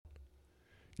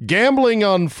Gambling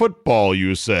on football,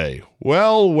 you say?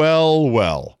 Well, well,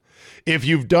 well. If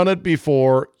you've done it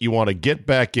before, you want to get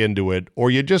back into it, or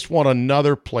you just want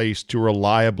another place to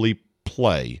reliably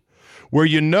play, where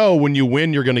you know when you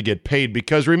win you're going to get paid,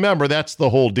 because remember, that's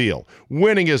the whole deal.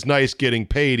 Winning is nice, getting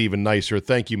paid even nicer.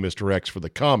 Thank you, Mr. X, for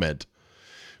the comment.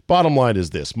 Bottom line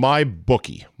is this,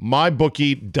 MyBookie,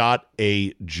 mybookie.ag.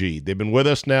 They've been with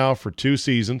us now for 2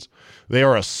 seasons. They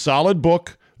are a solid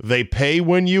book. They pay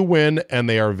when you win, and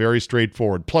they are very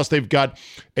straightforward. Plus, they've got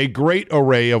a great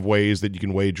array of ways that you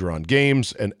can wager on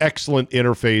games, an excellent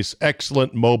interface,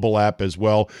 excellent mobile app as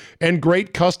well, and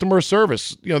great customer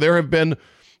service. You know, there have been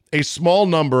a small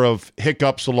number of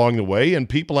hiccups along the way, and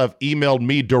people have emailed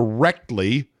me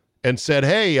directly and said,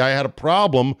 hey, I had a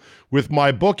problem with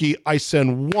MyBookie. I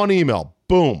send one email,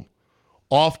 boom,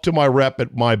 off to my rep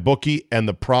at MyBookie, and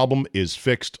the problem is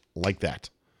fixed like that.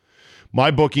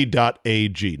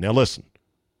 MyBookie.ag. Now listen,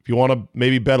 if you want to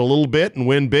maybe bet a little bit and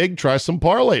win big, try some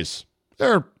parlays.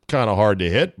 They're kind of hard to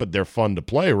hit, but they're fun to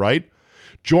play, right?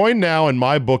 Join now and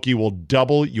MyBookie will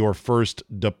double your first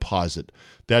deposit.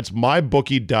 That's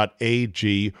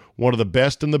mybookie.ag, one of the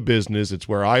best in the business. It's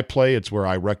where I play. It's where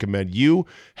I recommend you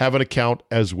have an account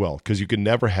as well, because you can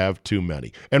never have too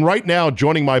many. And right now,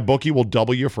 joining MyBookie will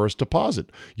double your first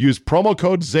deposit. Use promo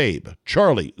code ZABE,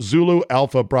 Charlie, Zulu,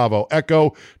 Alpha, Bravo,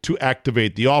 Echo, to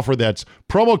activate the offer. That's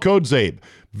promo code ZABE.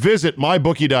 Visit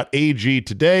mybookie.ag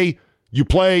today. You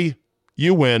play,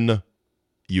 you win,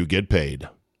 you get paid.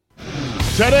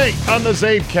 Today on the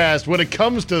CzabeCast, when it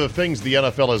comes to the things the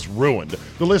NFL has ruined,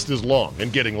 the list is long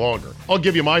and getting longer. I'll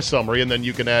give you my summary and then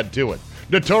you can add to it.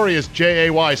 Notorious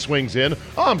J.A.Y. swings in.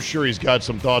 I'm sure he's got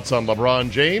some thoughts on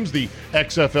LeBron James, the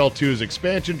XFL2's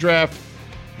expansion draft.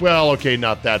 Well, okay,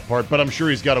 not that part, but I'm sure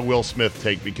he's got a Will Smith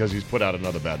take because he's put out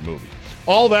another bad movie.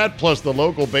 All that plus the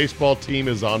local baseball team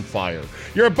is on fire.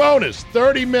 Your bonus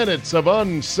 30 minutes of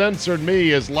uncensored me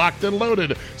is locked and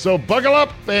loaded. So buckle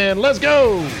up and let's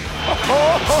go.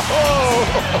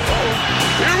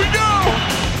 Here we go.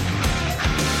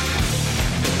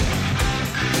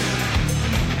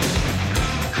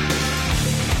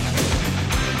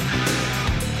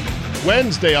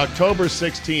 Wednesday, October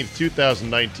 16th,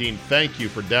 2019. Thank you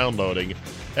for downloading.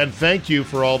 And thank you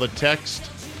for all the text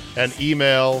and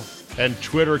email and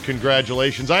Twitter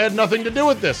congratulations. I had nothing to do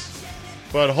with this.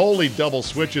 But holy double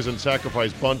switches and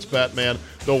sacrifice bunts, Batman.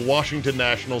 The Washington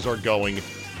Nationals are going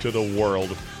to the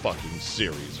World fucking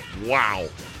Series. Wow.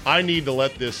 I need to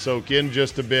let this soak in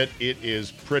just a bit. It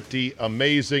is pretty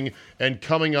amazing. And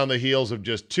coming on the heels of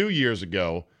just 2 years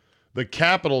ago, the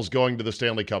Capitals going to the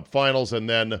Stanley Cup Finals and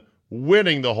then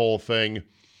winning the whole thing.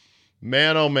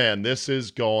 Man, oh man, this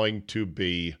is going to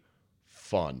be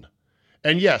fun.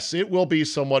 And yes, it will be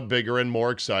somewhat bigger and more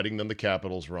exciting than the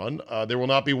Capitals run. There will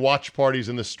not be watch parties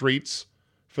in the streets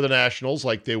for the Nationals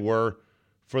like they were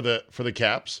for the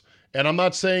Caps. And I'm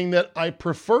not saying that I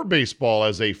prefer baseball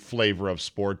as a flavor of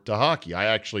sport to hockey. I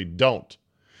actually don't.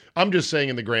 I'm just saying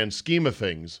in the grand scheme of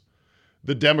things,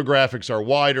 the demographics are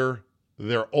wider,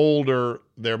 they're older,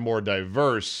 they're more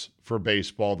diverse for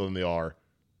baseball than they are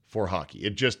for hockey.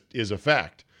 It just is a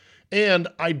fact. And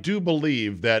I do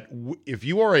believe that if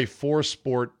you are a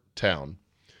 4-sport town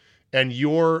and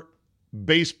your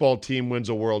baseball team wins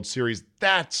a World Series,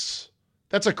 that's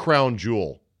a crown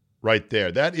jewel right there.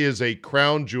 That is a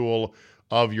crown jewel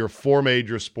of your 4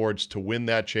 major sports to win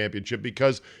that championship,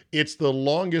 because it's the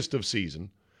longest of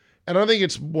season. And I think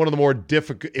it's one of the more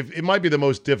difficult, it might be the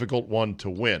most difficult one to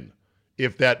win,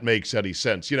 if that makes any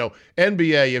sense. You know,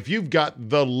 NBA, if you've got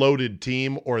the loaded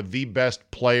team or the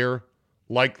best player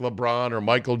like LeBron or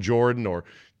Michael Jordan or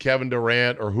Kevin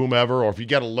Durant or whomever, or if you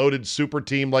got a loaded super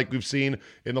team like we've seen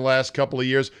in the last couple of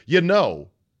years, you know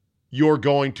you're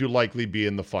going to likely be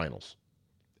in the finals.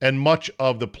 And much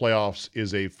of the playoffs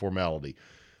is a formality.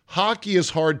 Hockey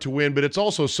is hard to win, but it's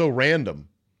also so random.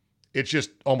 It's just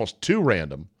almost too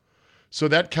random. So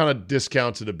that kind of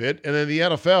discounts it a bit. And then the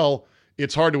NFL,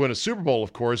 it's hard to win a Super Bowl,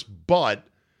 of course, but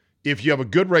if you have a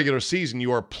good regular season,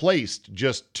 you are placed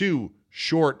just 2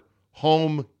 short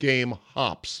home game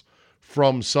hops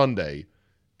from Sunday,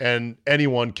 and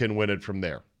anyone can win it from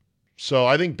there. So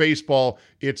I think baseball,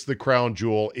 it's the crown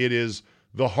jewel. It is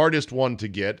the hardest one to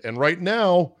get. And right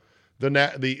now,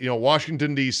 the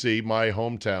Washington, D.C., my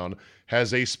hometown,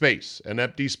 has an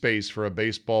empty space for a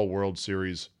baseball World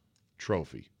Series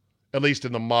trophy, at least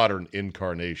in the modern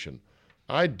incarnation.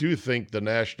 I do think the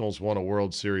Nationals won a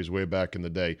World Series way back in the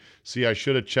day. See, I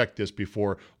should have checked this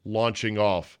before launching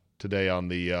off today on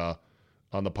the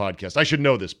podcast. I should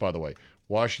know this, by the way.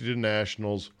 Washington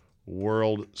Nationals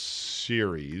World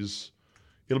Series.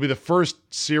 It'll be the first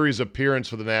series appearance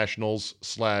for the Nationals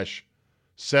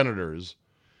 / Senators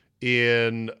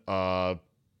in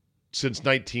since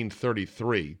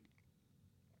 1933.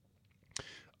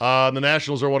 The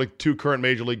Nationals are one of two current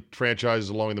Major League franchises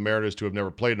along with the Mariners to have never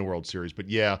played in a World Series. But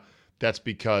yeah, that's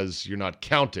because you're not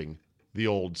counting the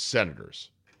old Senators.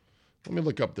 Let me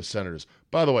look up the Senators.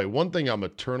 By the way, one thing I'm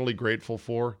eternally grateful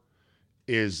for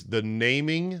is the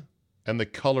naming and the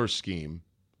color scheme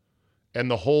and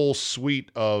the whole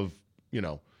suite of,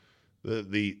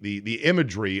 the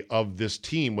imagery of this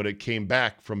team when it came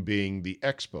back from being the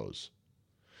Expos.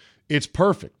 It's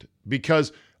perfect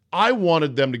because I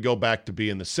wanted them to go back to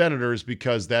being the Senators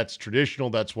because that's traditional.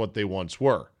 That's what they once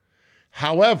were.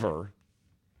 However,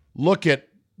 look at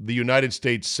the United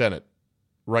States Senate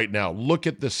right now. Look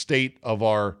at the state of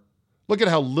look at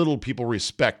how little people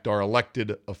respect our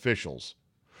elected officials.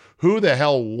 Who the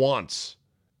hell wants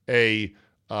a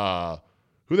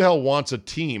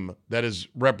team that is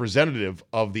representative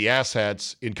of the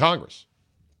asshats in Congress,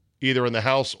 either in the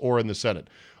House or in the Senate?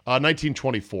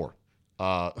 1924.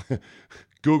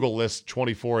 Google lists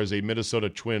 24 as a Minnesota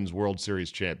Twins World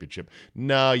Series championship.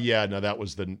 No, that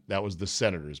was the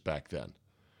Senators back then.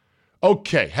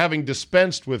 Okay, having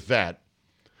dispensed with that,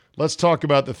 let's talk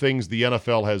about the things the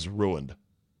NFL has ruined.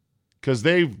 Because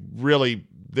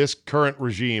this current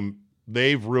regime,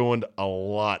 they've ruined a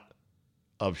lot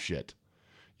of shit.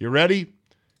 You ready?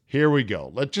 Here we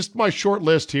go. Just my short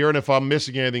list here, and if I'm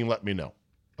missing anything, let me know.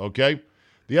 Okay?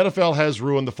 The NFL has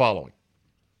ruined the following.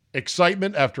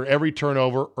 Excitement after every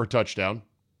turnover or touchdown,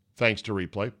 thanks to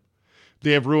replay.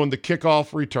 They have ruined the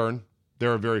kickoff return.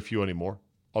 There are very few anymore,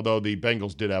 although the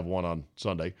Bengals did have one on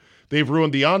Sunday. They've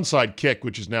ruined the onside kick,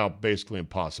 which is now basically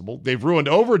impossible. They've ruined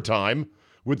overtime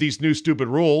with these new stupid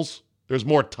rules. There's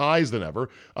more ties than ever.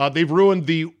 They've ruined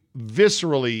the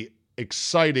viscerally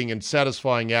exciting and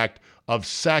satisfying act of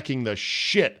sacking the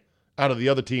shit out of the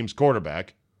other team's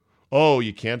quarterback. Oh,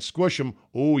 you can't squish him.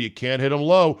 Oh, you can't hit him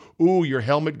low. Oh, your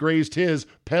helmet grazed his.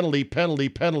 Penalty, penalty,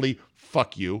 penalty.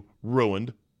 Fuck you.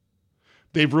 Ruined.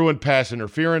 They've ruined pass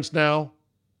interference now.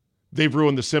 They've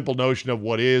ruined the simple notion of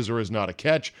what is or is not a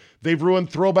catch. They've ruined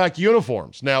throwback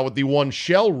uniforms now with the one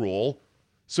shell rule.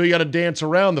 So you got to dance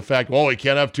around the fact, you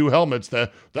can't have two helmets.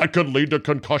 That could lead to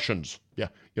concussions. Yeah.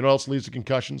 You know what else leads to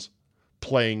concussions?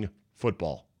 Playing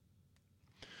football.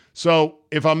 So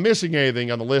if I'm missing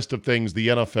anything on the list of things the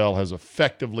NFL has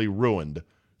effectively ruined,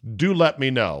 do let me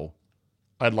know.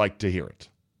 I'd like to hear it.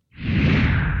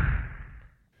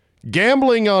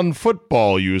 Gambling on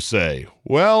football, you say?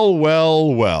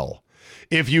 Well.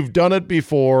 If you've done it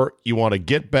before, you want to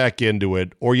get back into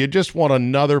it, or you just want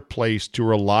another place to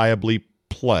reliably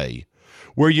play,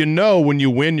 where you know when you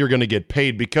win you're going to get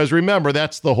paid, because remember,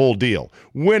 that's the whole deal.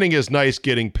 Winning is nice,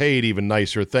 getting paid even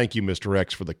nicer. Thank you, Mr.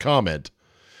 X, for the comment.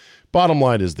 Bottom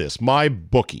line is this,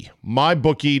 MyBookie,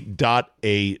 mybookie.ag.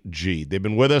 They've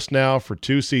been with us now for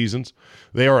 2 seasons.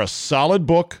 They are a solid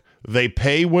book. They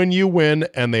pay when you win,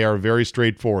 and they are very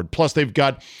straightforward. Plus, they've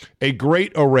got a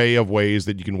great array of ways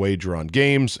that you can wager on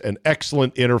games, an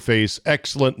excellent interface,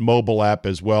 excellent mobile app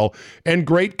as well, and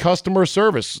great customer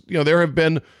service. There have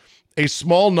been a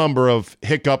small number of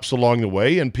hiccups along the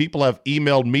way, and people have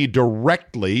emailed me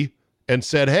directly and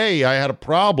said, hey, I had a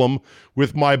problem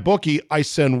with MyBookie. I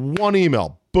send one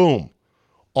email, boom,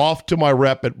 off to my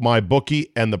rep at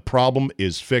MyBookie, and the problem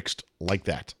is fixed like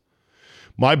that.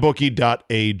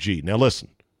 MyBookie.ag. Now listen,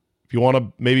 if you want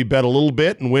to maybe bet a little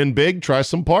bit and win big, try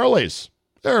some parlays.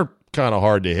 They're kind of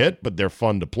hard to hit, but they're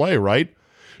fun to play, right?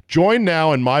 Join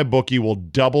now and MyBookie will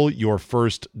double your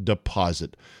first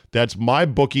deposit. That's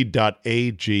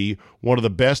mybookie.ag, one of the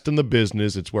best in the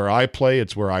business. It's where I play.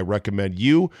 It's where I recommend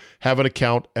you have an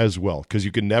account as well, because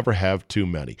you can never have too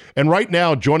many. And right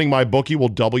now, joining MyBookie will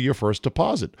double your first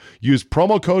deposit. Use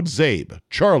promo code ZABE,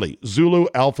 Charlie, Zulu,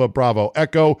 Alpha, Bravo,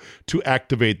 Echo to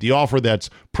activate the offer. That's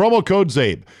promo code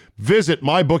ZABE. Visit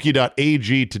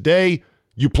mybookie.ag today.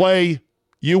 You play,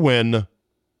 you win,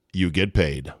 you get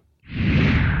paid.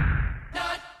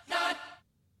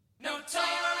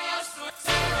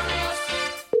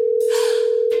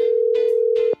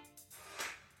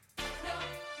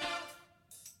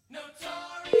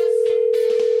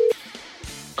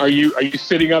 Are you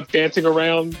sitting up dancing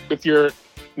around with your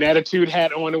Natitude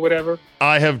hat on or whatever?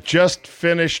 I have just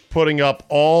finished putting up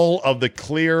all of the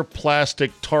clear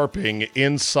plastic tarping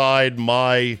inside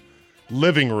my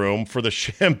living room for the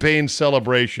champagne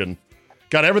celebration.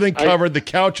 Got everything covered. The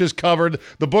couch is covered.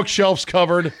 The bookshelf's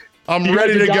covered. I'm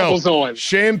ready to go. On.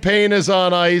 Champagne is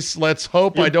on ice. Let's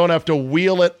hope I don't have to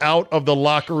wheel it out of the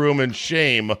locker room in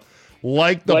shame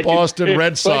like the Boston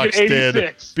Red Sox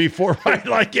did before,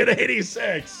 like in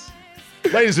 86.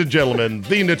 Ladies and gentlemen,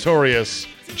 the notorious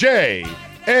J.R.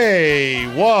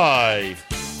 A-Y.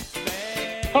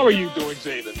 How are you doing,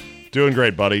 Jaden? Doing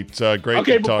great, buddy. It's great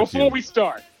to talk to you.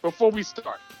 Before we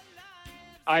start,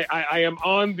 I am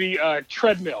on the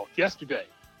treadmill yesterday,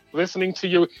 listening to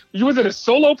you. You was it a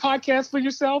solo podcast for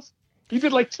yourself? You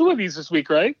did like 2 of these this week,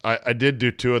 right? I did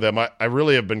do 2 of them. I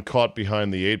really have been caught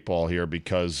behind the 8 ball here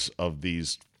because of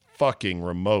these fucking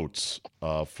remotes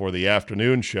for the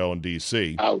afternoon show in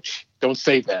D.C. Ouch. Don't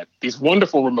say that. These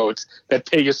wonderful remotes that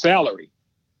pay your salary.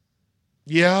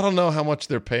 Yeah, I don't know how much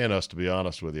they're paying us, to be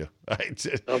honest with you.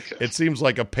 It seems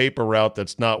like a paper route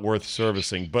that's not worth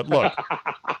servicing. But look,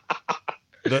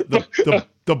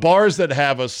 the bars that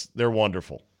have us, they're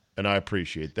wonderful, and I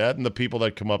appreciate that. And the people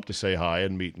that come up to say hi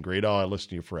and meet and greet, I listen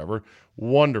to you forever,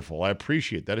 wonderful. I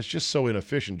appreciate that. It's just so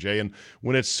inefficient, Jay. And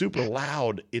when it's super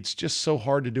loud, it's just so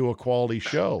hard to do a quality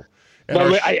show. And by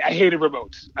the way, I hated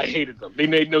remotes. I hated them. They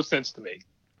made no sense to me.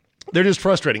 They're just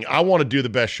frustrating. I want to do the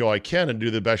best show I can, and do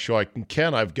the best show I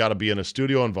can. I've got to be in a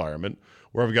studio environment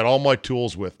where I've got all my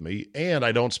tools with me, and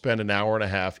I don't spend an hour and a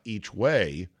half each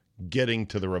way getting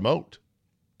to the remote.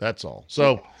 That's all.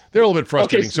 So they're a little bit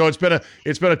frustrating. Okay. So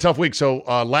it's been a tough week. So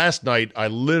last night I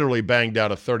literally banged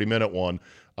out a 30-minute one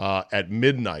at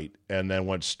midnight and then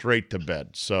went straight to bed.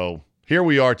 So here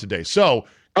we are today. So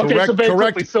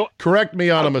correct me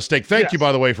on a mistake. Thank you,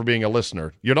 by the way, for being a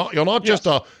listener. You're not just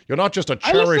a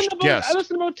cherished guest. I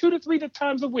listen about 2 to 3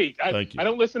 times a week. Thank you. I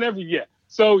don't listen every year.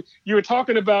 So you were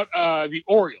talking about the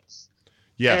Orioles.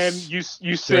 Yes. And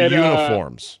you said their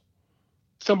uniforms.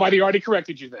 Somebody already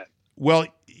corrected you then. Well,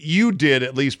 you did,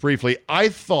 at least briefly. I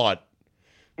thought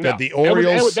that the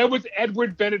Orioles. That was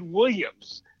Edward Bennett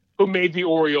Williams who made the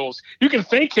Orioles. You can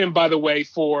thank him, by the way,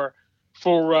 for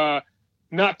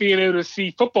not being able to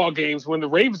see football games when the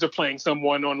Ravens are playing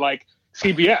someone on like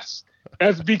CBS.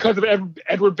 That's because of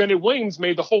Edward Bennett Williams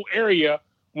made the whole area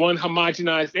one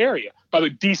homogenized area by the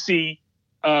DC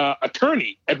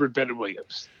attorney, Edward Bennett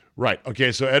Williams. Right.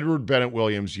 Okay. So Edward Bennett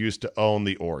Williams used to own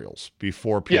the Orioles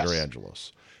before Peter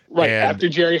Angelos. Right. After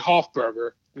Jerry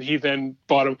Hoffberger, he then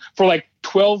bought him for like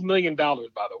 $12 million, by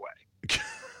the way.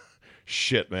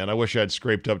 Shit, man. I wish I'd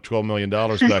scraped up $12 million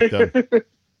back then.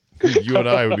 You and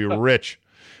I would be rich.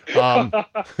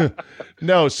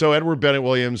 No, so Edward Bennett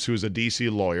Williams, who's a D.C.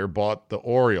 lawyer, bought the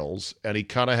Orioles, and he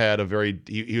kind of had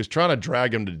he was trying to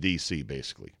drag him to D.C.,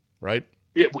 basically, right?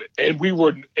 Yeah, and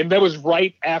that was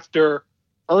right after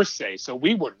Irsay, so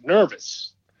we were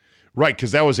nervous. Right,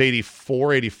 because that was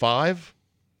 84, 85?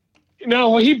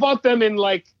 No, he bought them in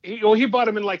he bought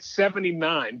them in like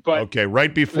 79, but okay,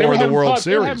 right before the World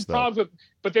Series, though.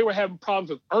 But they were having problems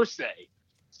with Irsay.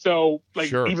 So,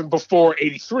 even before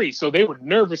 83. So they were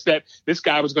nervous that this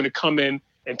guy was going to come in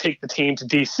and take the team to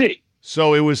D.C.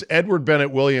 So it was Edward Bennett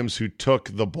Williams who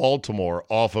took the Baltimore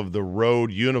off of the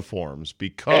road uniforms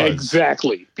because...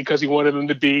 Exactly, because he wanted them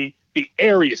to be the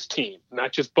area's team,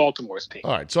 not just Baltimore's team.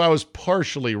 All right, so I was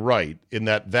partially right in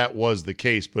that was the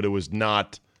case, but it was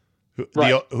not...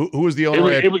 Right. Who was the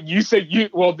owner?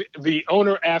 The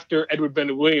owner after Edward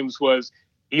Bennett Williams was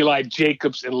Eli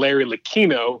Jacobs and Larry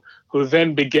Lucchino, who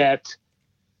then begat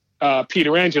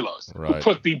Peter Angelos, who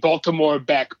put the Baltimore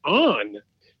back on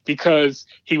because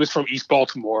he was from East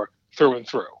Baltimore through and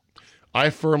through. I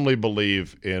firmly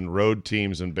believe in road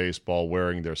teams in baseball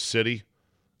wearing their city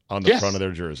on the front of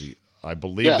their jersey. I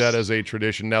believe that as a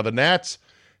tradition. Now, the Nats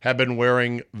have been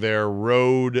wearing their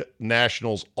road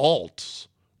Nationals alts,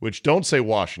 which don't say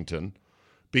Washington,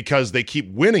 because they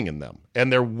keep winning in them.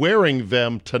 And they're wearing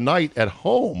them tonight at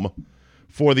home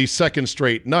for the second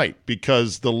straight night,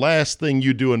 because the last thing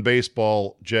you do in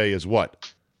baseball, Jay, is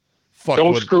what?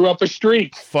 Don't screw up a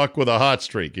streak. Fuck with a hot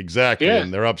streak, exactly. Yeah.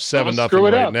 And they're up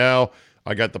 7-0 right now.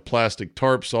 I got the plastic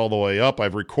tarps all the way up.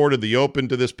 I've recorded the open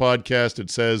to this podcast. It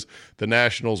says the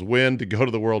Nationals win to go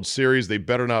to the World Series. They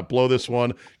better not blow this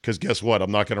one, because guess what?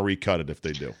 I'm not going to recut it if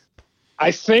they do.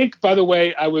 I think, by the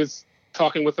way, I was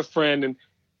talking with a friend, and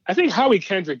I think Howie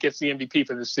Kendrick gets the MVP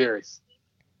for this series.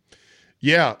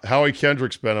 Yeah, Howie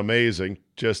Kendrick's been amazing.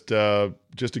 Just a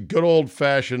good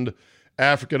old-fashioned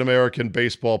African-American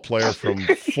baseball player from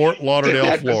Fort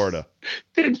Lauderdale, Florida.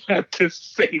 Didn't have to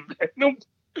say that. No,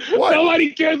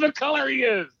 nobody cares what color he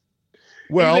is.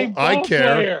 Well, I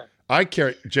care. Player. I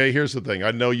care. Jay, here's the thing. I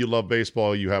know you love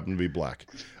baseball. You happen to be black.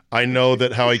 I know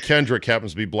that Howie Kendrick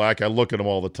happens to be black. I look at him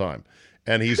all the time.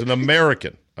 And he's an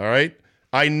American, all right?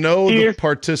 I know the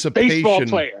participation. Baseball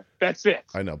player. That's it.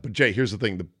 I know. But, Jay, here's the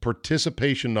thing. The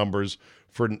participation numbers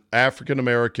for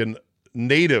African-American,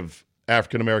 native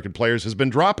African-American players has been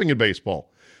dropping in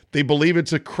baseball. They believe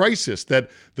it's a crisis,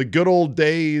 that the good old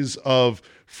days of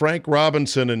Frank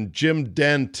Robinson and Jim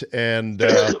Dent and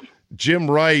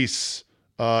Jim Rice,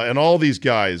 and all these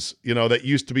guys, that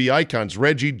used to be icons,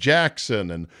 Reggie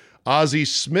Jackson and Ozzie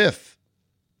Smith,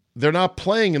 they're not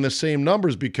playing in the same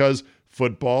numbers because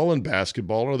football and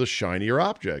basketball are the shinier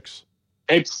objects.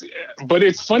 But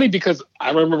it's funny because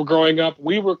I remember growing up,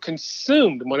 we were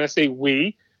consumed. When I say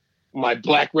we, my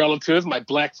black relatives, my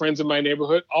black friends in my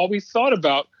neighborhood, all we thought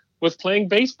about was playing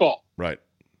baseball. Right.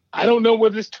 I don't know where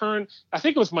this turned. I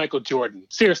think it was Michael Jordan.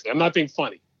 Seriously, I'm not being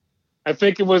funny. I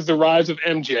think it was the rise of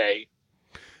MJ.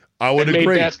 I would agree.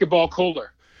 Made basketball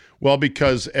cooler. Well,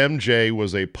 because MJ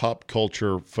was a pop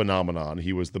culture phenomenon.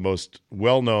 He was the most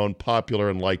well-known, popular,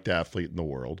 and liked athlete in the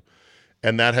world.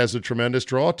 And that has a tremendous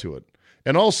draw to it.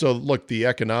 And also, look, the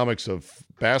economics of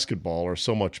basketball are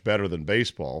so much better than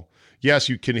baseball. Yes,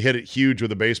 you can hit it huge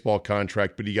with a baseball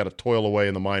contract, but you got to toil away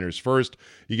in the minors first.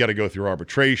 You got to go through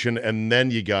arbitration, and then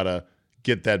you got to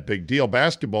get that big deal.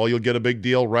 Basketball, you'll get a big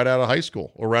deal right out of high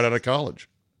school or right out of college.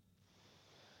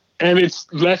 And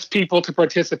it's less people to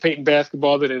participate in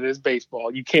basketball than it is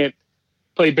baseball. You can't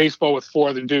play baseball with 4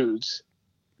 other dudes.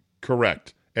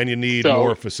 Correct. And you need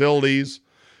more facilities.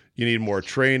 You need more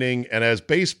training. And as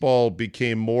baseball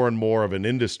became more and more of an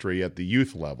industry at the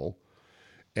youth level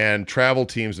and travel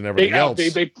teams and everything else.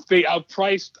 They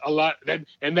outpriced a lot.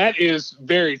 And that is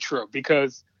very true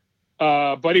because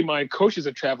a buddy of mine coaches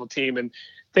a travel team and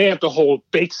they have to hold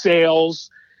bake sales.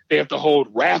 They have to hold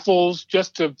raffles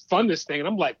just to fund this thing. And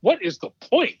I'm like, what is the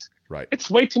point? Right. It's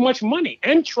way too much money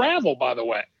and travel, by the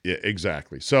way. Yeah,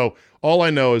 exactly. So all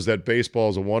I know is that baseball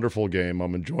is a wonderful game.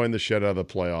 I'm enjoying the shit out of the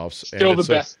playoffs. Still the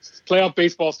best. Playoff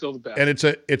baseball is still the best. And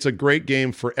it's a great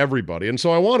game for everybody. And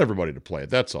so I want everybody to play it.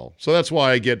 That's all. So that's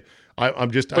why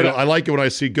I like it when I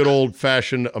see good old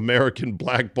fashioned American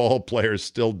black ball players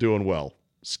still doing well.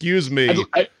 Excuse me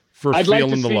for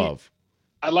feeling the love.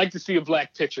 I'd like to see a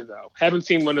black pitcher, though. Haven't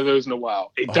seen one of those in a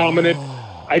while. A dominant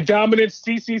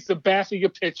CC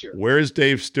Sabathia pitcher. Where's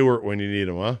Dave Stewart when you need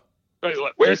him, huh?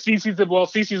 Where's CC? Well,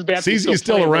 CC's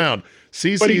still around.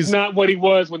 But he's not what he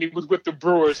was when he was with the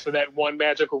Brewers for that one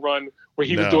magical run where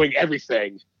he was doing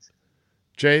everything.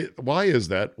 Jay, why is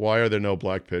that? Why are there no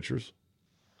black pitchers?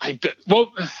 I'm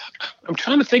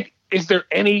trying to think. Is there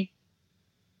any?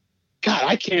 God,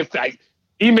 I can't.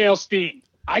 Email Steve.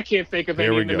 I can't think of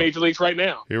any in the major leagues right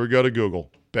now. Here we go to Google.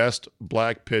 Best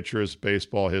black pitchers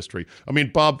baseball history. I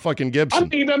mean, Bob fucking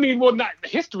Gibson. I mean, well, not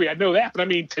history. I know that, but I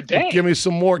mean today. Give me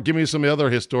some more. Give me some other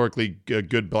historically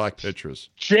good black pitchers.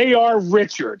 J.R.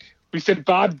 Richard. We said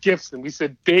Bob Gibson. We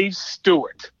said Dave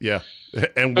Stewart. Yeah,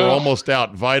 and we're almost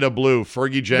out. Vida Blue,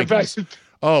 Fergie Jenkins.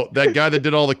 Oh, that guy that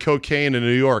did all the cocaine in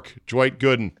New York, Dwight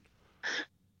Gooden.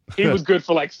 He was good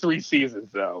for like 3 seasons,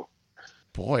 though.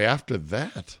 Boy, after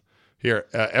that. Here,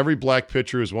 every black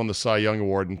pitcher who's won the Cy Young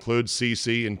Award includes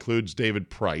CeCe, includes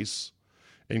David Price,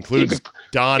 includes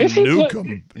Don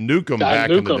Newcomb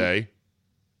back in the day.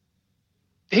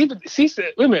 Wait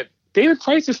a minute. David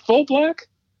Price is full black?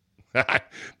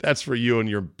 That's for you and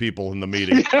your people in the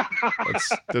meeting.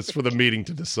 That's for the meeting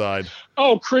to decide.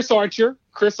 Oh, Chris Archer.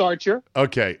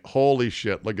 Okay, holy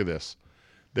shit, look at this.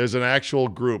 There's an actual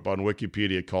group on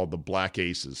Wikipedia called the Black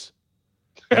Aces.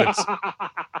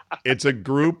 It's a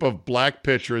group of black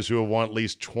pitchers who have won at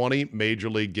least 20 major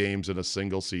league games in a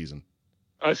single season.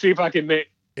 See if I can make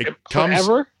it.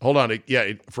 Forever? Hold on.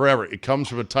 Forever. It comes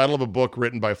from a title of a book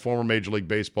written by former Major League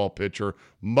Baseball pitcher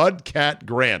Mudcat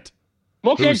Grant.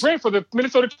 Mudcat Grant for the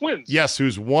Minnesota Twins. Yes,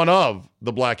 who's one of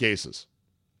the Black Aces.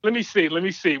 Let me see.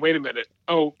 Wait a minute.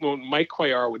 Oh, well, Mike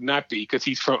Cuellar would not be because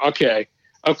he's from, okay.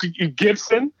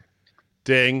 Gibson.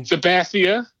 Ding.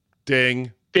 Sabathia.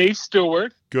 Ding. Dave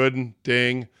Stewart. Gooden.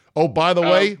 Ding. Oh, by the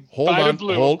way, hold on.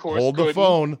 Blue, hold the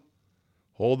phone.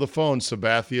 Hold the phone.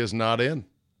 Sabathia's not in.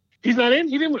 He's not in?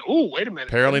 He didn't win. Oh, wait a minute.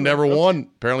 Apparently never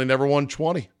won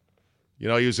 20. He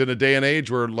was in a day and age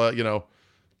where,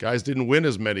 guys didn't win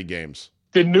as many games.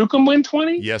 Did Newcomb win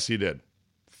 20? Yes, he did.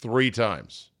 3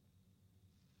 times.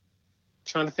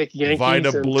 Trying to think Yankees.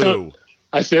 Vida Blue.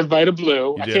 I said Vida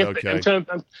Blue. You did, okay.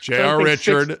 J.R.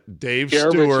 Richard, Dave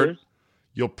Stewart. Richard.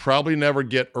 You'll probably never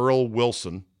get Earl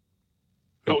Wilson,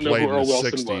 who played in the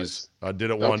 60s. Did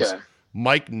it once.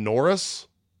 Mike Norris.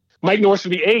 Mike Norris for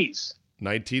the A's.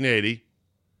 1980.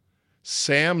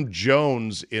 Sam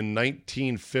Jones in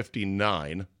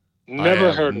 1959.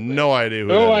 Never heard of him. No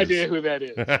idea who that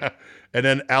is. And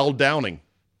then Al Downing.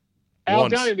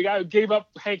 Downing, the guy who gave up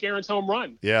Hank Aaron's home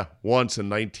run. Yeah, once in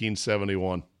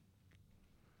 1971.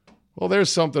 Well, there's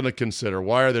something to consider.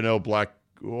 Why are there no black?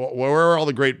 Where are all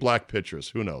the great black pitchers?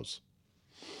 Who knows?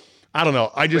 I don't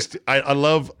know. I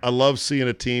love seeing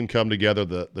a team come together.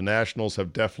 The Nationals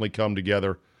have definitely come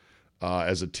together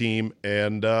as a team,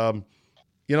 and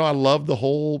I love the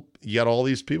whole, you got all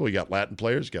these people. You got Latin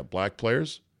players, you got black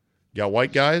players, you got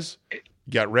white guys,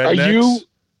 you got rednecks.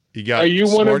 Are you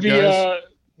one of guys.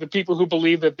 The people who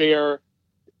believe that they are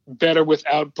better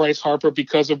without Bryce Harper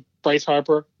because of Bryce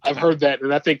Harper? I've heard that,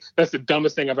 and I think that's the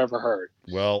dumbest thing I've ever heard.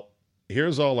 Well,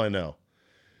 here's all I know.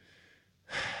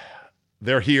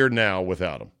 They're here now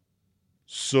without him.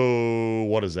 So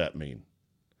what does that mean?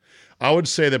 I would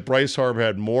say that Bryce Harper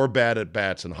had more bad at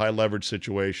bats in high leverage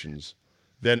situations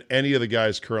than any of the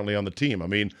guys currently on the team. I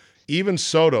mean, even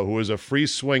Soto, who is a free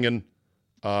swinging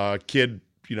kid,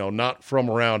 not from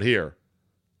around here,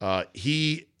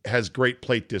 he has great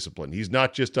plate discipline. He's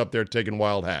not just up there taking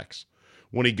wild hacks.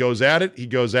 When he goes at it, he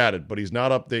goes at it, but he's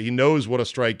not up there. He knows what a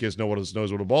strike is, knows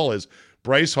what a ball is.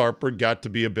 Bryce Harper got to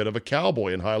be a bit of a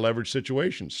cowboy in high leverage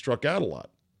situations, struck out a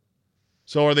lot.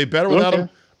 So are they better without him?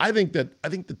 I think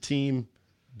the team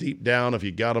deep down, if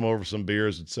you got him over some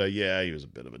beers, would say, yeah, he was a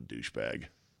bit of a douchebag.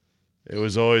 It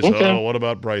was always, what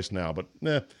about Bryce now? But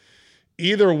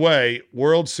either way,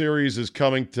 World Series is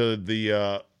coming to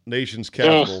the nation's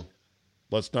capital.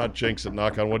 Let's not jinx it,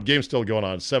 knock on wood. Game's still going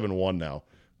on, 7-1 now,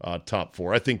 top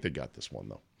four. I think they got this one,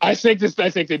 though. I think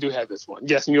they do have this one.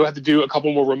 Yes, and you'll have to do a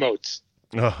couple more remotes.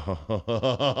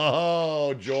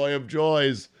 Oh, joy of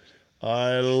joys.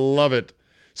 I love it.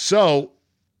 So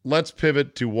let's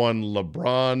pivot to one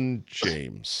LeBron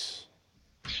James.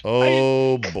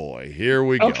 Oh, boy. Here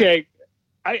we go. Okay.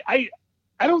 I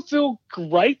don't feel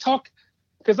right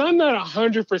because I'm not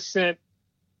 100%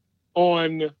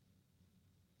 on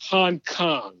Hong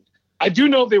Kong. I do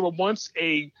know they were once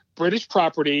a British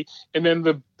property, and then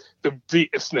the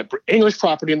English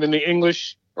property, and then the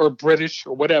English or British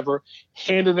or whatever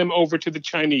handed them over to the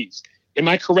Chinese. Am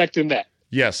I correct in that?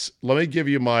 Yes. Let me give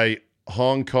you my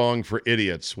Hong Kong for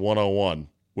Idiots 101,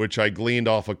 which I gleaned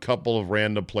off a couple of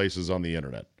random places on the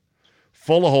internet.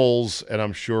 Full of holes, and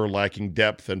I'm sure lacking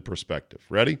depth and perspective.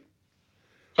 Ready?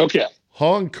 Okay.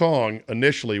 Hong Kong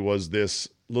initially was this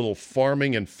little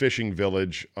farming and fishing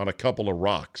village on a couple of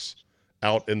rocks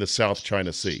out in the South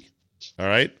China Sea. All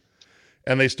right?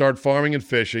 And they start farming and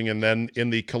fishing, and then in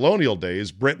the colonial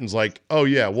days, Britain's like, oh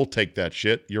yeah, we'll take that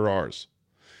shit. You're ours.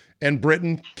 And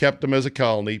Britain kept them as a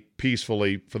colony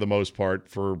peacefully for the most part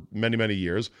for many, many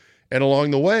years. And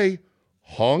along the way,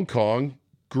 Hong Kong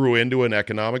grew into an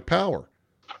economic power.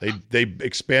 They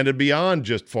expanded beyond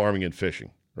just farming and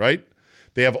fishing, right?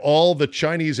 They have all the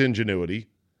Chinese ingenuity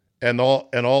and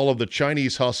all of the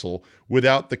Chinese hustle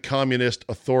without the communist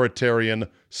authoritarian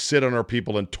sit on our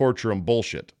people and torture them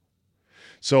bullshit.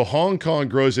 So Hong Kong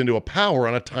grows into a power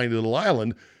on a tiny little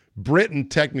island. Britain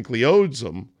technically owes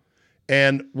them.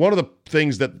 And one of the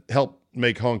things that helped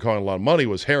make Hong Kong a lot of money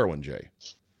was heroin, Jay.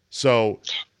 So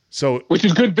which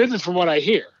is good business from what I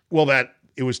hear. Well,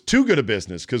 it was too good a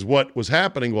business because what was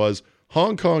happening was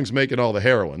Hong Kong's making all the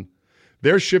heroin.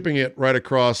 They're shipping it right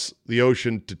across the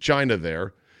ocean to China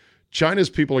there. China's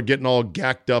people are getting all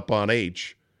gacked up on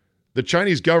H. The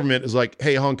Chinese government is like,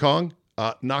 hey, Hong Kong,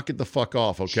 knock it the fuck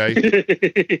off, okay?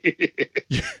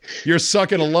 You're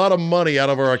sucking a lot of money out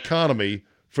of our economy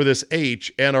for this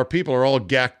H, and our people are all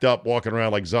gacked up walking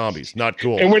around like zombies. Not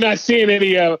cool. And we're not seeing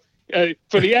any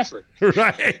for the effort.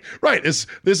 Right. This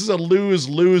is a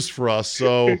lose-lose for us,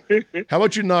 so how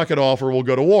about you knock it off or we'll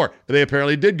go to war? They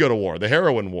apparently did go to war, the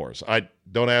heroin wars.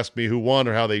 Don't ask me who won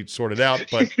or how they sorted out,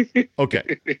 but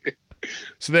okay.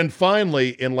 So then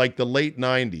finally, in like the late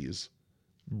 90s,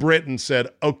 Britain said,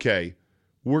 okay,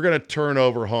 we're going to turn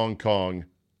over Hong Kong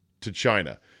to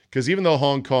China. Because even though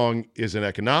Hong Kong is an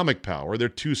economic power, they're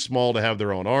too small to have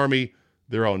their own army,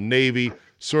 their own navy.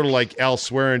 Sort of like Al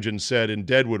Swearingen said in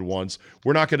Deadwood once,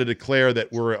 we're not going to declare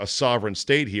that we're a sovereign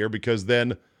state here because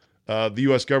then the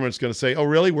U.S. government's going to say, oh,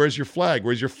 really? Where's your flag?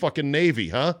 Where's your fucking navy,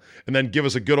 huh? And then give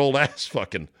us a good old ass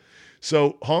fucking.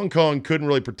 So Hong Kong couldn't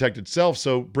really protect itself,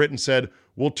 so Britain said,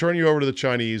 we'll turn you over to the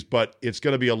Chinese, but it's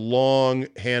going to be a long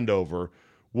handover.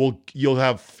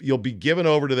 You'll be given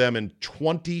over to them in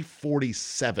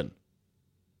 2047.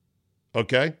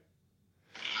 Okay?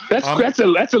 That's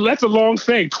a long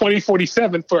thing,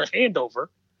 2047 for a handover.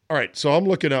 All right, so I'm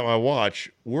looking at my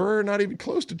watch. We're not even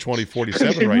close to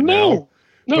 2047 right now.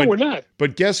 No, we're not.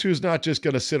 But guess who's not just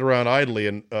going to sit around idly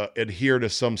and adhere to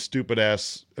some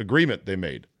stupid-ass agreement they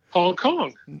made? Hong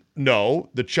Kong. No,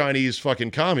 the Chinese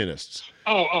fucking communists.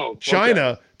 Oh. China.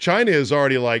 Okay. China is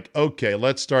already like, okay,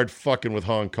 let's start fucking with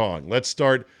Hong Kong. Let's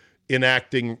start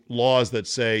enacting laws that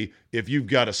say if you've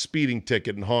got a speeding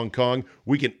ticket in Hong Kong,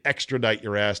 we can extradite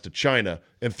your ass to China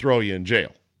and throw you in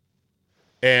jail.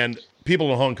 And people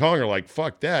in Hong Kong are like,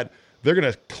 fuck that. They're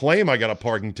going to claim I got a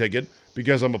parking ticket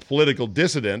because I'm a political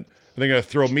dissident, and they're going to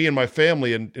throw me and my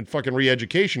family in fucking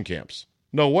re-education camps.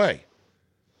 No way.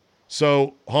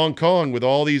 So Hong Kong, with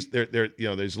all these, there's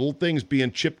little things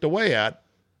being chipped away at,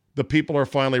 the people are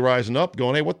finally rising up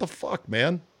going, hey, what the fuck,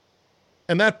 man?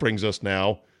 And that brings us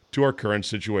now to our current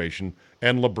situation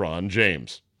and LeBron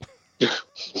James.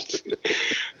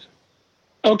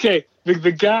 Okay,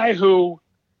 the guy who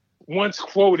once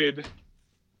quoted,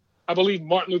 I believe,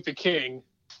 Martin Luther King,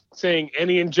 saying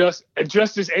any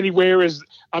injustice anywhere is,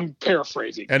 I'm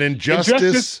paraphrasing. An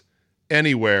injustice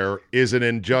anywhere is an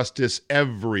injustice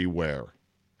everywhere.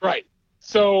 Right.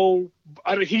 So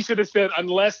he should have said,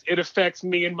 unless it affects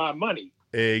me and my money.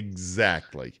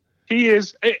 Exactly. He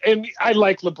is, and I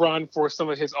like LeBron for some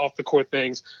of his off-the-court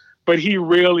things, but he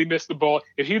really missed the ball.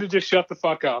 If he'd have just shut the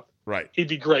fuck up, right, he'd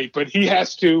be great. But he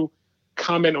has to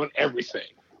comment on everything.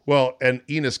 Well, and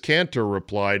Enes Kanter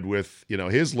replied with,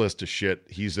 his list of shit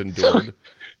he's endured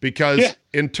because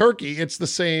in Turkey, it's the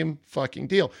same fucking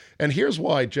deal. And here's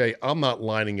why, Jay, I'm not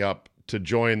lining up to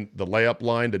join the layup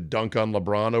line to dunk on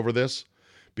LeBron over this.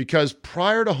 Because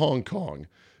prior to Hong Kong,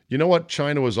 you know what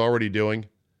China was already doing?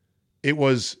 It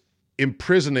was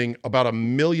imprisoning about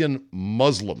 1 million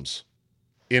Muslims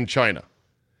in China.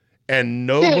 And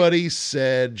nobody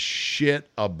said shit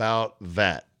about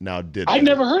that. Now, did they? I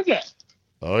never heard that.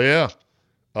 Oh, yeah.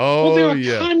 Oh, well,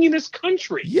 they're a communist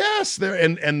country. Yes, they're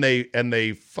and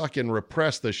they fucking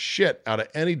repress the shit out of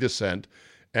any dissent,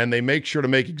 and they make sure to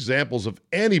make examples of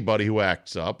anybody who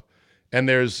acts up. And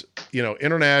there's,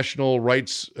 international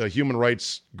rights, human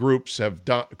rights groups have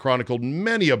chronicled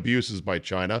many abuses by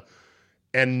China,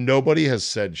 and nobody has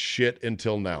said shit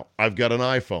until now. I've got an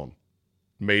iPhone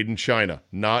made in China,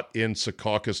 not in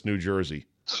Secaucus, New Jersey.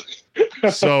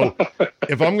 So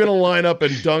if I'm going to line up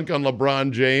and dunk on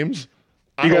LeBron James,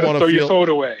 I don't want to throw your phone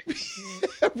away.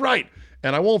 Right.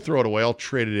 And I won't throw it away. I'll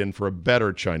trade it in for a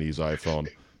better Chinese iPhone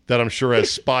that I'm sure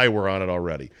has spyware on it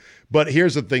already. But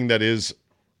here's the thing that is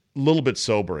a little bit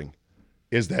sobering,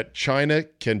 is that China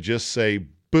can just say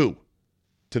boo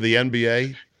to the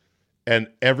NBA, and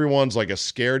everyone's like a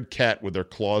scared cat with their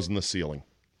claws in the ceiling.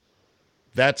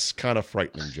 That's kind of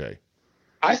frightening, Jay.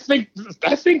 I think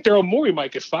Daryl Morey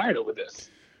might get fired over this.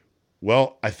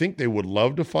 Well, I think they would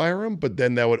love to fire him, but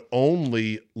then that would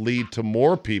only lead to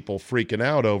more people freaking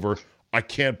out over, I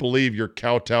can't believe you're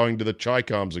kowtowing to the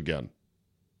Chi-Coms again.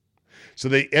 So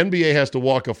the NBA has to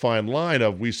walk a fine line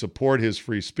of we support his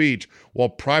free speech while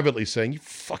privately saying, you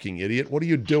fucking idiot, what are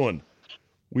you doing?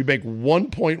 We make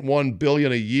 $1.1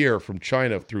 billion a year from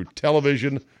China through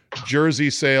television,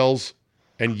 jersey sales,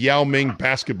 and Yao Ming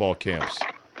basketball camps.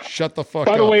 Shut the fuck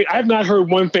up. By the way, I've not heard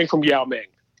one thing from Yao Ming.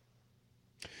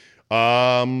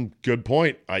 Good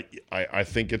point. I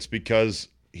think it's because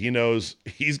he knows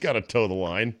he's got to toe the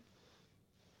line.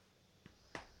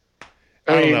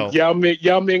 I don't know.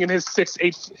 Yao Ming and his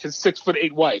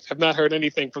 6'8" wife. Have not heard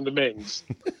anything from the Mings.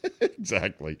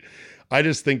 Exactly. I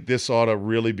just think this ought to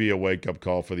really be a wake-up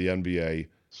call for the NBA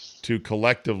to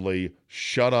collectively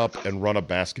shut up and run a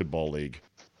basketball league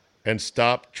and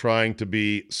stop trying to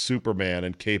be Superman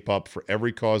and cape up for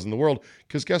every cause in the world.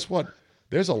 Because guess what?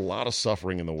 There's a lot of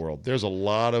suffering in the world. There's a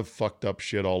lot of fucked up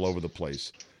shit all over the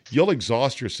place. You'll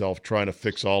exhaust yourself trying to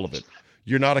fix all of it.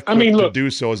 You're not equipped to do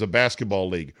so as a basketball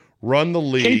league. Run the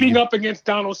league. Keeping up against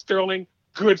Donald Sterling,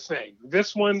 good thing.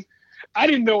 This one, I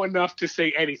didn't know enough to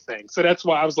say anything. So that's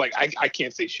why I was like, I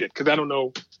can't say shit because I don't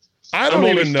know. I don't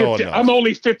even know enough. I'm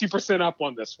only 50% up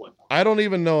on this one. I don't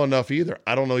even know enough either.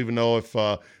 I don't even know if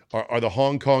are the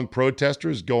Hong Kong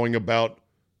protesters going about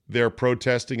their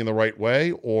protesting in the right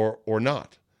way or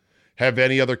not? Have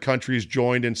any other countries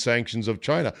joined in sanctions of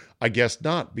China? I guess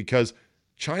not, because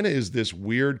China is this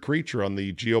weird creature on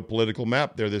the geopolitical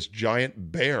map. They're this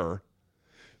giant bear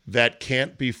that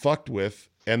can't be fucked with,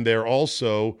 and they're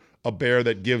also a bear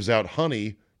that gives out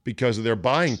honey because of their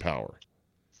buying power.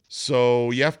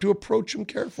 So you have to approach them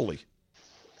carefully.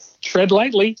 Tread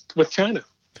lightly with China.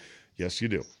 Yes, you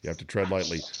do. You have to tread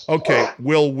lightly. Okay,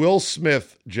 will Will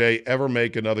Smith, Jay, ever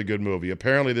make another good movie?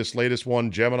 Apparently this latest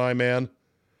one, Gemini Man.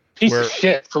 Piece of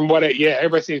shit from what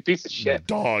everybody sees, piece of shit.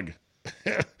 Dog.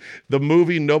 The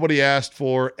movie nobody asked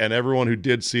for, and everyone who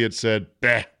did see it said,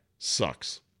 bah,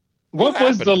 sucks. What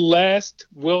was the last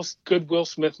good Will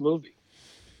Smith movie?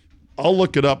 I'll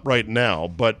look it up right now,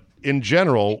 but in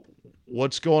general,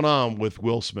 what's going on with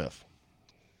Will Smith?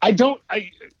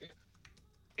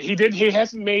 He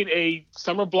hasn't made a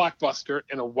summer blockbuster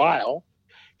in a while.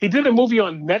 He did a movie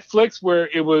on Netflix where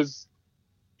it was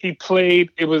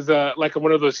like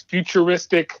one of those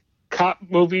futuristic cop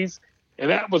movies, and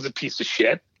that was a piece of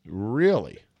shit.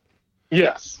 Really?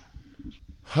 Yes.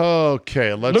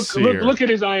 Okay, let's see here. Look at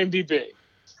his IMDb.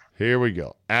 Here we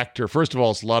go. Actor. First of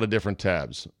all, it's a lot of different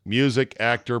tabs. Music,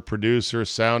 actor, producer,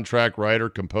 soundtrack, writer,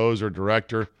 composer,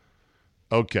 director.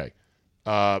 Okay.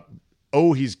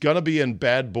 He's going to be in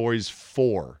Bad Boys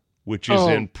 4, which is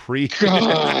in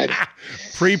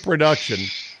pre-production.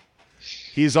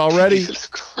 He's already Jesus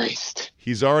Christ.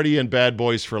 He's already in Bad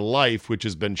Boys for Life, which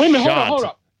has been Wait a minute, shot hold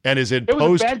up. and is in It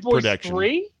was Bad Boys post-production.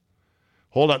 3?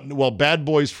 Hold on. Well, Bad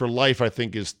Boys for Life, I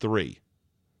think, is 3.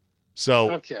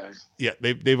 So, Okay. yeah,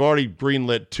 they've already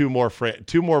greenlit two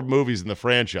more movies in the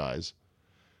franchise.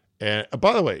 And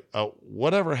by the way,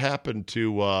 whatever happened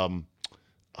to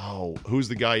who's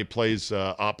the guy he plays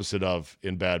opposite of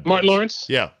in Bad Boys? Martin Lawrence?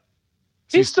 Yeah,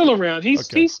 He's still around. He's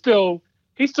still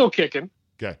kicking.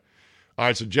 Okay. All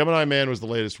right. So Gemini Man was the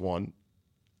latest one.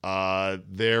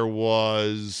 There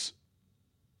was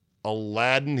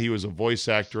Aladdin. He was a voice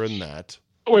actor in that.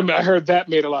 Oh, wait a minute. I heard that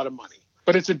made a lot of money.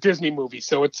 But it's a Disney movie,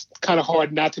 so it's kind of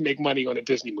hard not to make money on a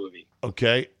Disney movie.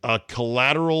 Okay.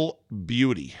 Collateral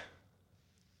Beauty.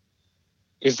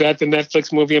 Is that the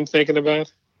Netflix movie I'm thinking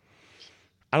about?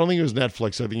 I don't think it was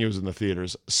Netflix. I think it was in the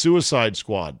theaters. Suicide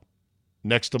Squad.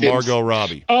 Next to Margot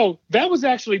Robbie. Oh, that was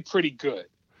actually pretty good.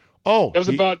 Oh. That was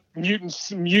about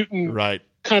mutant right.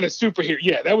 kind of superhero.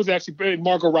 Yeah, that was actually,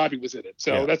 Margot Robbie was in it.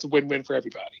 So that's a win-win for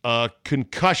everybody.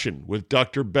 Concussion with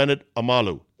Dr. Bennett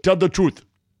Amalu. Tell the truth.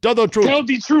 Tell the truth. Tell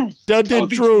the truth. Tell the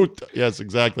truth. Yes,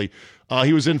 exactly.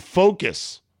 He was in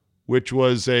Focus, which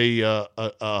was a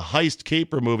heist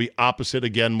caper movie opposite,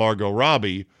 again, Margot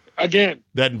Robbie. Again.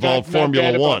 That involved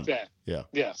Formula One. That. Yeah.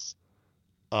 Yes.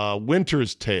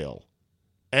 Winter's Tale.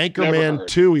 Anchorman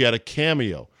 2, he had a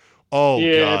cameo. Oh,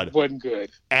 yeah, God. It wasn't good.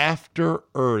 After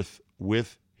Earth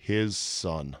with his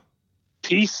son.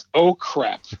 Piece of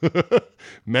crap.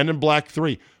 Men in Black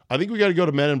 3. I think we got to go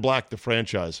to Men in Black, the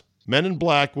franchise. Men in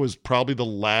Black was probably the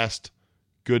last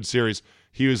good series.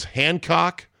 He was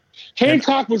Hancock.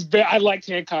 Hancock was bad. I liked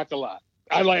Hancock a lot.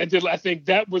 I think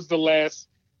that was the last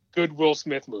good Will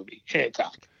Smith movie,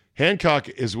 Hancock. Hancock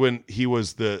is when he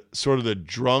was the sort of the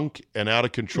drunk and out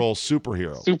of control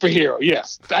superhero. Superhero,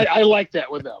 yes. I like that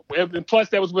one though. And plus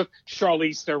that was with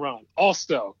Charlize Theron.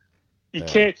 Also, you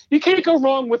can't go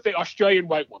wrong with the Australian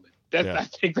white woman. I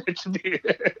think that should be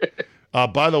it.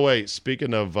 By the way,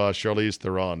 speaking of Charlize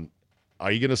Theron,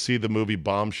 are you going to see the movie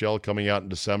Bombshell coming out in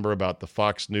December about the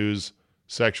Fox News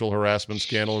sexual harassment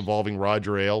scandal involving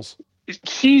Roger Ailes?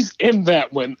 She's in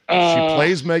that one. She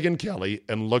plays Megyn Kelly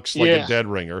and looks like a dead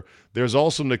ringer. There's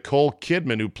also Nicole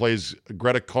Kidman, who plays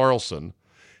Greta Carlson.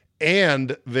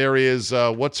 And there is,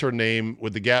 what's her name,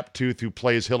 with the gap tooth, who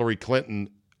plays Hillary Clinton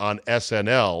on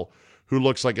SNL, who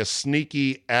looks like a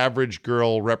sneaky average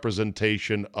girl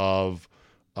representation of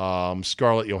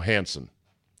Scarlett Johansson.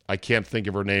 I can't think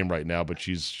of her name right now, but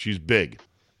she's big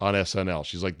on SNL.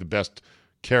 She's like the best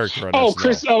character on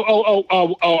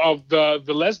SNL.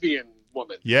 The lesbian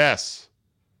woman. Yes.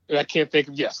 I can't think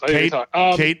of, Kate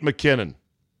McKinnon.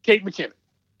 Kate McKinnon.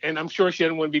 And I'm sure she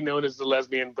didn't want to be known as the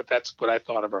lesbian, but that's what I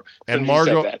thought of her. And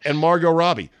Margot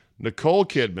Robbie. Nicole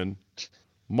Kidman,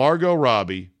 Margot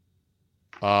Robbie,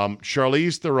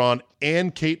 Charlize Theron,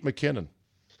 and Kate McKinnon.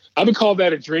 I would call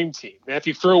that a dream team. Now, if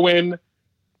you throw in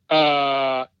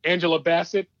Angela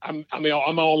Bassett, I'm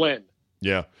all in.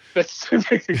 Yeah. That's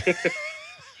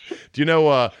Do you know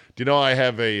I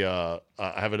have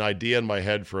an idea in my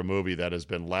head for a movie that has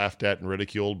been laughed at and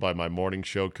ridiculed by my morning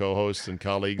show co-hosts and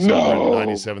colleagues over at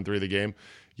 97.3 The Game?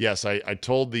 Yes, I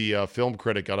told the film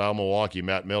critic on Al Milwaukee,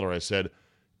 Matt Miller, I said,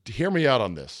 hear me out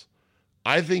on this.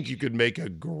 I think you could make a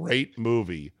great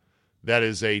movie that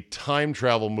is a time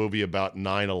travel movie about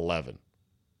 9/11.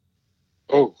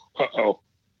 Oh, uh-oh.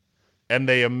 And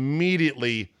they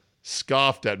immediately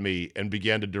scoffed at me and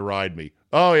began to deride me.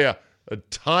 Oh, yeah, a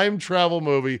time travel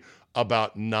movie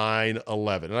about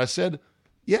 9/11. And I said,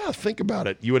 yeah, think about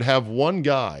it. You would have one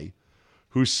guy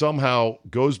who somehow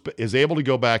is able to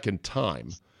go back in time,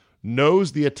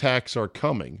 knows the attacks are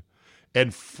coming,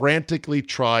 and frantically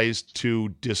tries to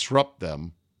disrupt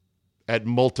them at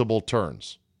multiple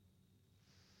turns.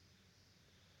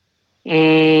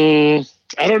 I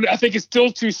think it's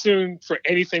still too soon for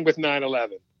anything with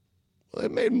 9/11.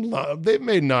 Well, they've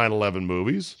made 9/11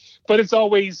 movies, but it's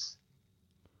always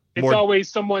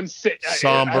someone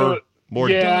somber, more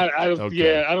dark. I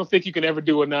don't think you can ever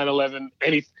do a 9/11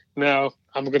 No,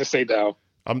 I'm going to say no.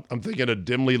 I'm thinking a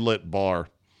dimly lit bar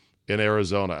in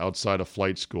Arizona outside a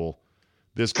flight school.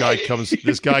 This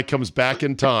guy comes back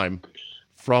in time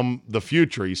from the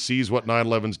future. He sees what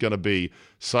 9/11 is going to be,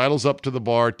 sidles up to the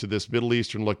bar to this Middle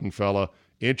Eastern looking fella,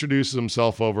 introduces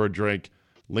himself over a drink,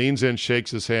 leans in, shakes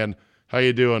his hand. How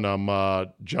you doing? I'm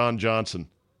John Johnson.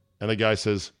 And the guy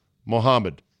says,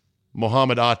 Mohammed.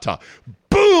 Muhammad Atta.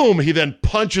 Boom! He then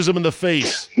punches him in the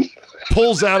face,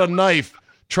 pulls out a knife,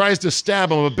 tries to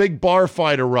stab him. A big bar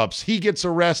fight erupts. He gets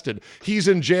arrested. He's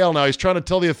in jail now. He's trying to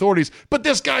tell the authorities, but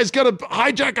this guy's going to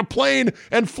hijack a plane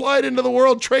and fly it into the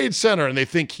World Trade Center, and they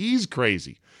think he's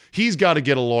crazy. He's got to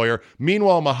get a lawyer.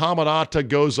 Meanwhile, Muhammad Atta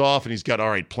goes off, and he's got, all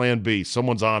right, plan B.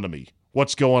 Someone's on to me.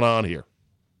 What's going on here?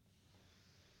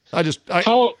 I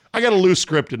got a loose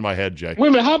script in my head, Jay. Wait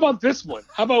a minute. How about this one?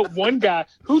 How about one guy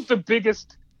who's the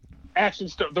biggest action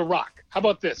star? The Rock. How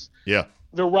about this? Yeah.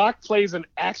 The Rock plays an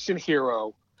action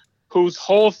hero whose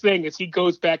whole thing is he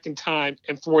goes back in time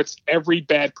and thwarts every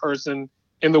bad person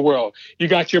in the world. You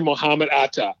got your Muhammad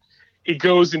Atta. He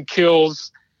goes and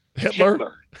kills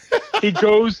Hitler. he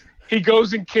goes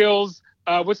and kills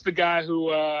what's the guy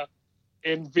who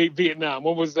in Vietnam?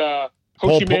 What was Ho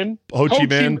Chi Minh? Ho Chi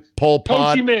Minh, Pol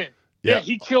Pot. Ho Chi Minh. Yeah,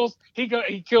 he killed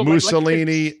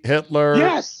Mussolini, Hitler.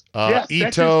 Yes.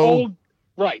 Ito.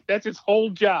 That's his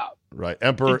whole job. Right.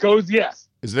 Emperor. He goes, yes.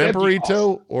 Is it Emperor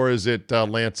Ito or is it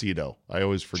Lance Ito? I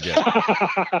always forget.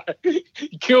 He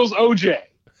kills OJ.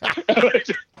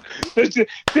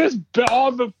 There's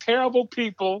all the terrible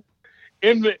people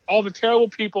in the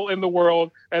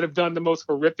world that have done the most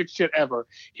horrific shit ever.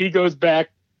 He goes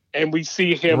back and we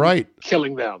see him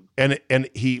killing them. And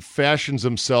he fashions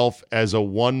himself as a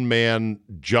one-man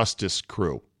justice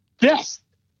crew. Yes.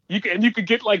 You could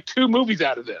get like 2 movies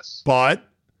out of this. But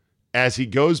as he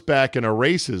goes back and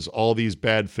erases all these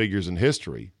bad figures in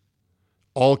history,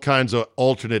 all kinds of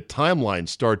alternate timelines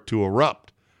start to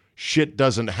erupt. Shit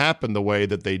doesn't happen the way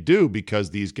that they do because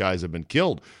these guys have been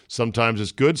killed. Sometimes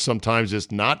it's good, sometimes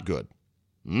it's not good.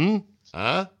 Who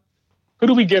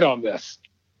do we get on this?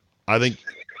 I think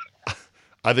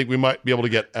we might be able to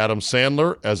get Adam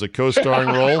Sandler as a co-starring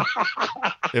role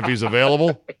if he's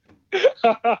available.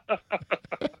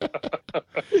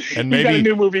 And maybe got a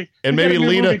new movie. And maybe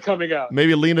movie coming out.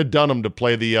 Maybe Lena Dunham to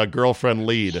play the girlfriend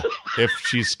lead if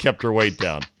she's kept her weight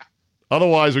down.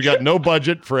 Otherwise, we got no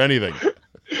budget for anything.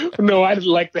 No, I'd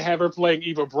like to have her playing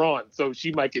Eva Braun, so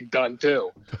she might get done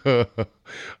too.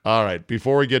 All right.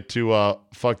 Before we get to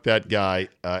fuck that guy,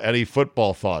 any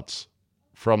football thoughts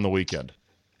from the weekend?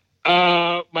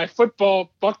 My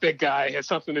football fuck that guy has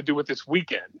something to do with this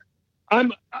weekend.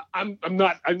 I'm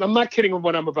not kidding with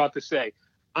what I'm about to say.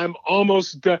 I'm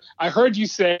almost done. I heard you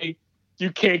say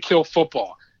you can't kill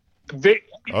football.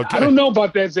 I don't know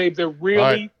about that, Zabe.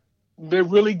 They're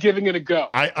really giving it a go.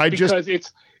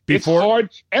 It's hard.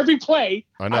 Every play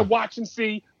I watch and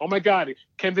see, oh my God,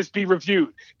 can this be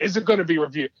reviewed? Is it going to be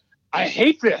reviewed? I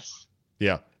hate this.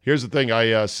 Yeah. Here's the thing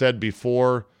I said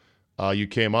before you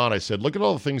came on. I said, look at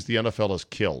all the things the NFL has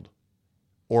killed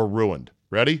or ruined.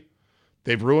 Ready?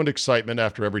 They've ruined excitement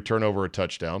after every turnover or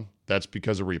touchdown. That's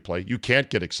because of replay. You can't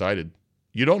get excited.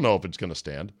 You don't know if it's going to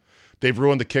stand. They've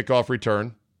ruined the kickoff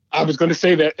return. I was going to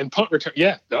say that. And punt return.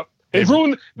 Yeah. No. They've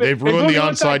ruined the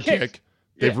onside kick.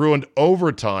 They've ruined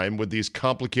overtime with these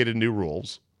complicated new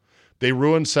rules. They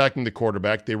ruined sacking the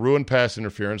quarterback. They ruined pass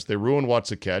interference. They ruined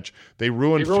what's a catch. They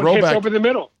ruined throwback over the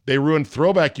middle. They ruined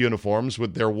throwback uniforms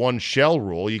with their one shell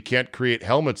rule. You can't create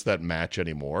helmets that match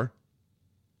anymore.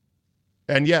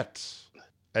 And yet,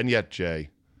 Jay,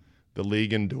 the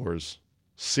league endures,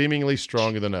 seemingly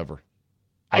stronger than ever.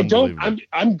 I'm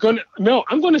going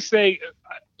to say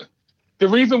the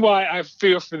reason why I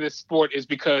fear for this sport is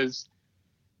because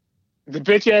the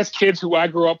bitch ass kids who I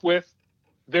grew up with,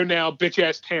 they're now bitch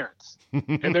ass parents,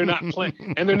 and they're not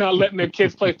playing, and they're not letting their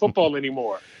kids play football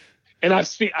anymore. And I've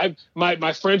seen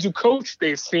my friends who coach,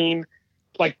 they've seen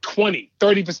like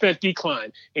 30%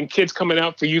 decline in kids coming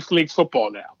out for youth league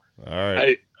football now. All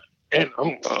right.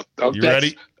 You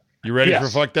ready? You ready for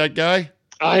fuck that guy?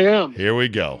 I am. Here we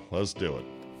go. Let's do it.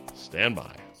 Stand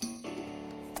by.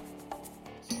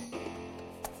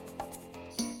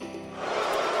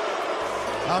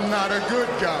 I'm not a good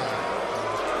guy.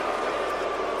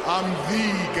 I'm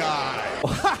the guy.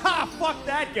 Fuck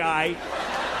that guy.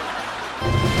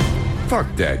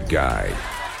 Fuck that guy.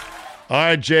 All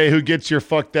right, Jay, who gets your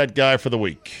fuck that guy for the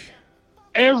week?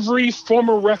 Every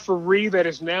former referee that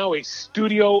is now a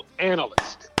studio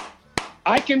analyst.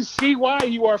 I can see why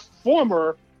you are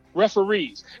former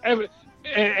referees. And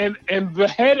the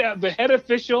head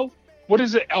official, what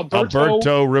is it,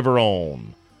 Alberto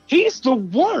Riverone. He's the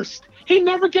worst. He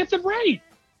never gets it right.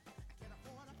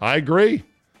 I agree.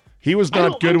 He was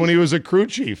not good when he was a crew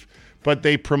chief, but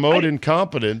they promote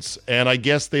incompetence, and I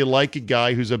guess they like a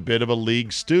guy who's a bit of a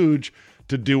league stooge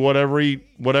to do whatever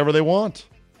they want.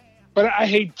 But I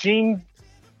hate Gene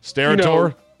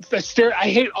Steratore. I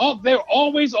hate they're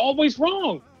always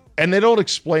wrong. And they don't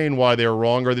explain why they're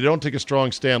wrong, or they don't take a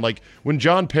strong stand. Like when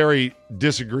John Perry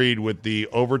disagreed with the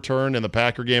overturn in the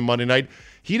Packer game Monday night,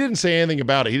 he didn't say anything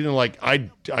about it. He didn't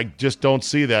I just don't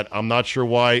see that. I'm not sure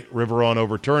why Riveron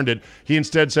overturned it. He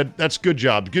instead said, that's good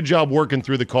job. Good job working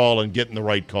through the call and getting the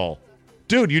right call.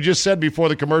 Dude, you just said before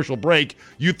the commercial break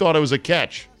you thought it was a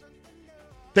catch.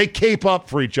 They cape up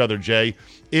for each other, Jay.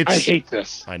 I hate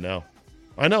this. I know.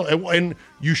 And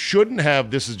you shouldn't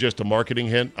have, this is just a marketing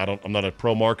hint. I'm not a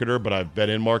pro marketer, but I've been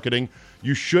in marketing.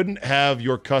 You shouldn't have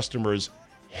your customers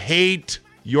hate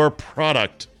your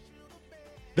product.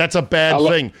 That's a bad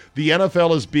thing. The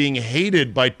NFL is being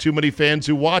hated by too many fans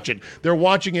who watch it. They're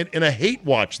watching it in a hate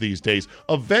watch these days.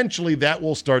 Eventually, that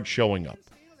will start showing up.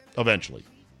 Eventually.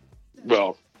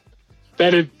 Well,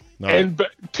 that is, right. And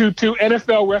to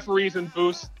NFL referees and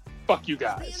booths, fuck you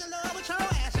guys.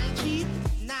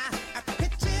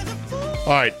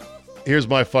 All right, here's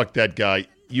my fuck that guy.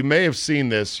 You may have seen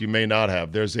this, you may not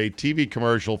have. There's a TV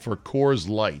commercial for Coors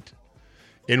Light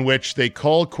in which they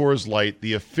call Coors Light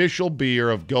the official beer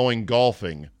of going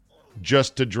golfing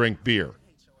just to drink beer.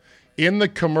 In the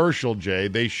commercial, Jay,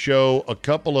 they show a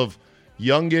couple of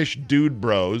youngish dude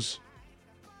bros,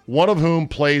 one of whom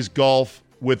plays golf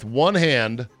with one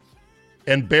hand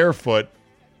and barefoot,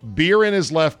 beer in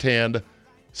his left hand,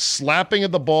 slapping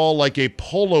at the ball like a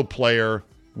polo player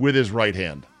with his right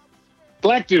hand.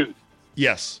 Black dude.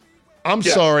 Yes. I'm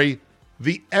sorry.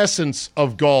 The essence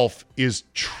of golf is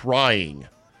trying.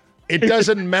 It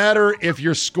doesn't matter if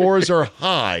your scores are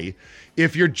high.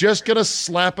 If you're just going to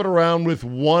slap it around with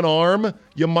one arm,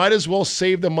 you might as well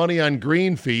save the money on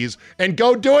green fees and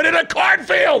go do it in a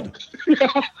cornfield.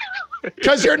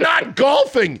 Because you're not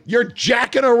golfing. You're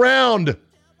jacking around.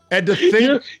 And to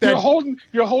think you're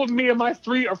holding me in my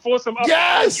 3 or 4-some up.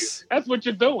 Yes! That's what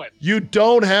you're doing. You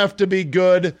don't have to be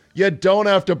good. You don't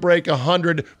have to break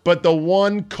 100. But the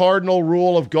one cardinal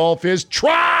rule of golf is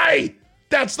try!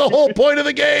 That's the whole point of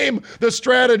the game. The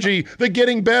strategy, the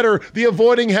getting better, the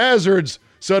avoiding hazards.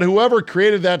 So to whoever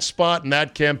created that spot in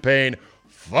that campaign,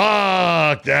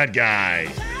 fuck that guy.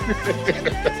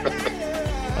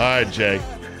 All right, Jay.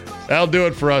 That'll do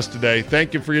it for us today.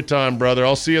 Thank you for your time, brother.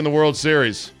 I'll see you in the World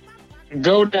Series.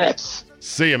 Go Nets.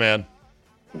 See you, man.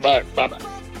 Bye. Bye-bye.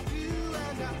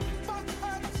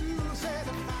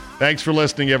 Thanks for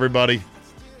listening, everybody.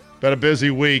 Been a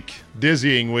busy week,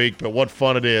 dizzying week, but what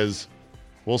fun it is.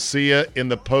 We'll see you in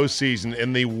the postseason.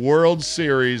 In the World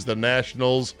Series, the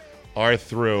Nationals are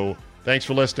through. Thanks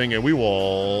for listening, and we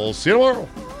will see you tomorrow.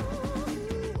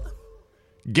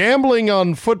 Gambling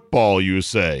on football, you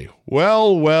say?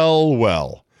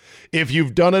 Well. If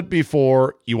you've done it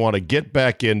before, you want to get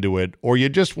back into it, or you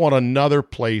just want another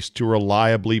place to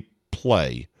reliably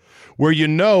play, where you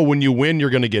know when you win you're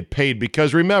going to get paid,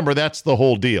 because remember, that's the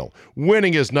whole deal.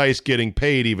 Winning is nice, getting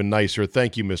paid even nicer.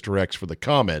 Thank you, Mr. X, for the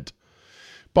comment.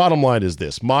 Bottom line is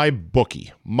this,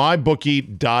 MyBookie,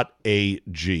 mybookie.ag.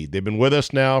 They've been with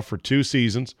us now for 2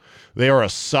 seasons. They are a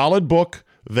solid book.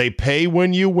 They pay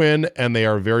when you win, and they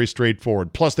are very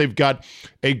straightforward. Plus, they've got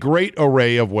a great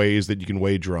array of ways that you can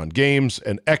wager on games,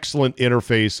 an excellent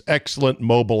interface, excellent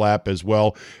mobile app as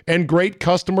well, and great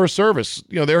customer service.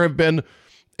 You know, there have been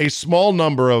a small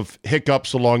number of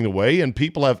hiccups along the way, and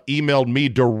people have emailed me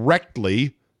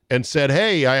directly and said,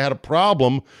 hey, I had a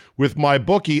problem with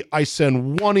MyBookie. I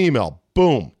send one email,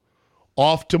 boom,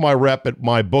 off to my rep at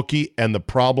MyBookie, and the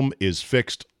problem is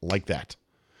fixed like that.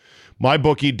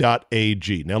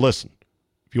 MyBookie.ag. Now listen,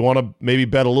 if you want to maybe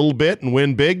bet a little bit and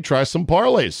win big, try some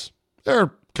parlays.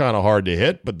 They're kind of hard to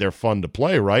hit, but they're fun to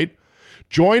play, right?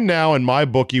 Join now and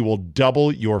MyBookie will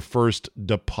double your first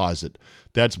deposit.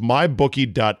 That's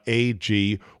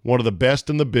MyBookie.ag, one of the best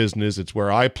in the business. It's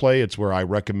where I play. It's where I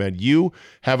recommend you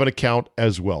have an account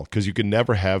as well, because you can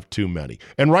never have too many.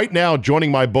 And right now,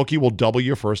 joining MyBookie will double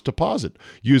your first deposit.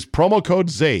 Use promo code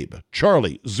ZABE,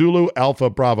 Charlie, Zulu, Alpha,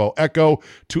 Bravo, Echo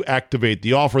to activate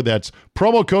the offer. That's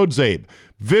promo code ZABE.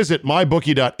 Visit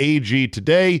MyBookie.ag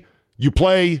today. You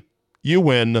play, you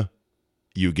win,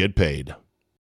 you get paid.